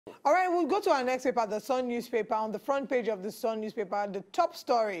All right, we'll go to our next paper, the Sun newspaper. On the front page of the Sun newspaper, the top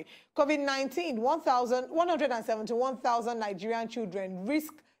story, COVID-19, 171,000 Nigerian children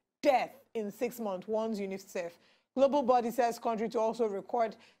risk death in 6 months, warns Unicef. Global body says country to also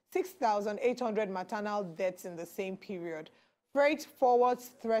record 6,800 maternal deaths in the same period. Freight forwards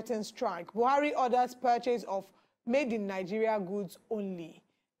threaten strike. Buhari orders purchase of made in Nigeria goods only.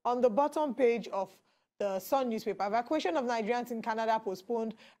 On the bottom page of the Sun newspaper, evacuation of Nigerians in Canada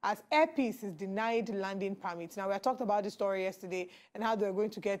postponed as Air Peace is denied landing permits. Now, we had talked about this story yesterday and how they're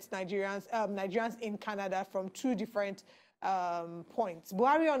going to get Nigerians in Canada from 2 different points.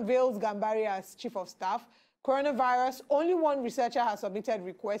 Buhari unveils Gambari as chief of staff. Coronavirus, only 1 researcher has submitted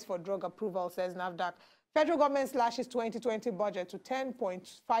request for drug approval, says NAFDAC. Federal government slashes 2020 budget to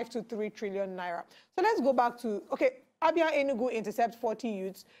 10.523 trillion naira. So let's go back to, okay, Abia Enugu intercept 40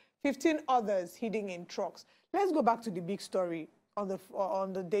 youths, 15 others hidden in trucks. Let's go back to the big story on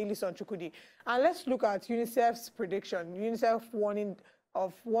the Daily Sun, Chukudi. And let's look at UNICEF's prediction. UNICEF warning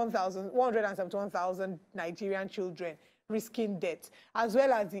of 171,000 Nigerian children risking death, as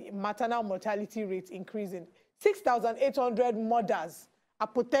well as the maternal mortality rate increasing. 6,800 mothers are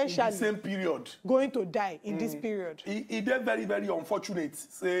potentially in the same period going to die in this period. It's very, very unfortunate.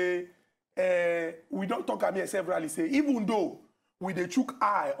 Say, we don't talk about severally. Say, even though we dey chook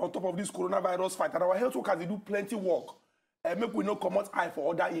eye on top of this coronavirus fight, and our health workers they do plenty work, make we no come out eye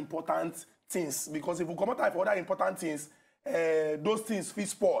for other important things. Because if we come out eye for other important things, those things fit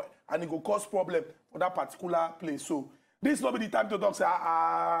spoil and it will cause problem for that particular place. So this is not the time to talk say,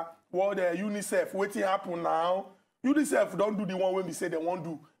 what UNICEF, waiting happen now. UNICEF don't do the one when we say they won't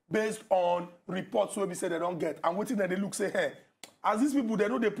do, based on reports when we say they don't get. And waiting that they look say, hey, as these people, they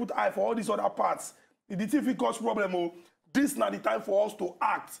know they put eye for all these other parts. The if cause problem, oh, this is not the time for us to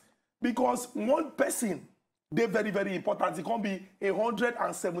act. Because one person, they're very, very important. It can't be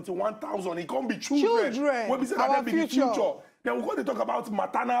 171,000. It can't be children. When we say that be the future. Then we're going to talk about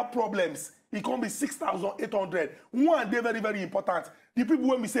maternal problems. It can't be 6,800. One, they're very, very important. The people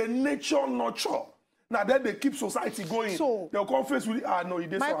when we say nature, nurture. Now then they keep society going. So they'll come face with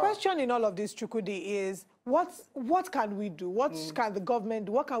it. My question in all of this, Chukudi, is what can we do? What can the government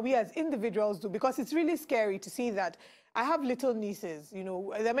do? What can we as individuals do? Because it's really scary to see that. I have little nieces, you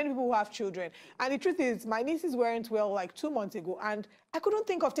know, there are many people who have children. And the truth is, my nieces weren't well like 2 months ago, and I couldn't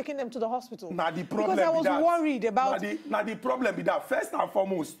think of taking them to the hospital. Now the problem because I was worried about... Now the problem is that, first and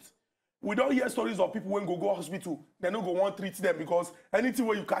foremost, we don't hear stories of people when go hospital, they don't go want to treat them because anything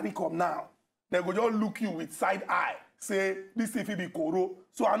where you carry come now, they go just look you with side eye, say, this if it be Koro.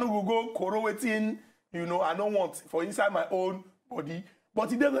 So I don't go Koro waiting, you know, I don't want for inside my own body.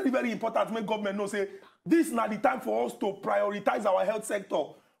 But it's very, very important to make government know, say, this is not the time for us to prioritize our health sector.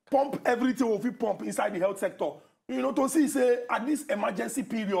 Pump everything we pump inside the health sector. You know, to see, say, at this emergency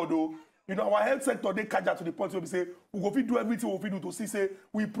period, though, you know, our health sector, they catch up to the point where we say, we go do everything we do to see, say,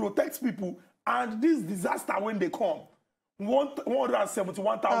 we protect people. And this disaster, when they come,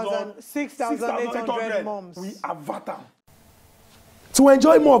 171,000, 6,800 moms. We avert them. To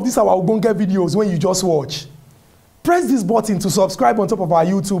enjoy more of these our Ogbonge videos when you just watch, press this button to subscribe on top of our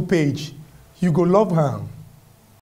YouTube page. You go love her.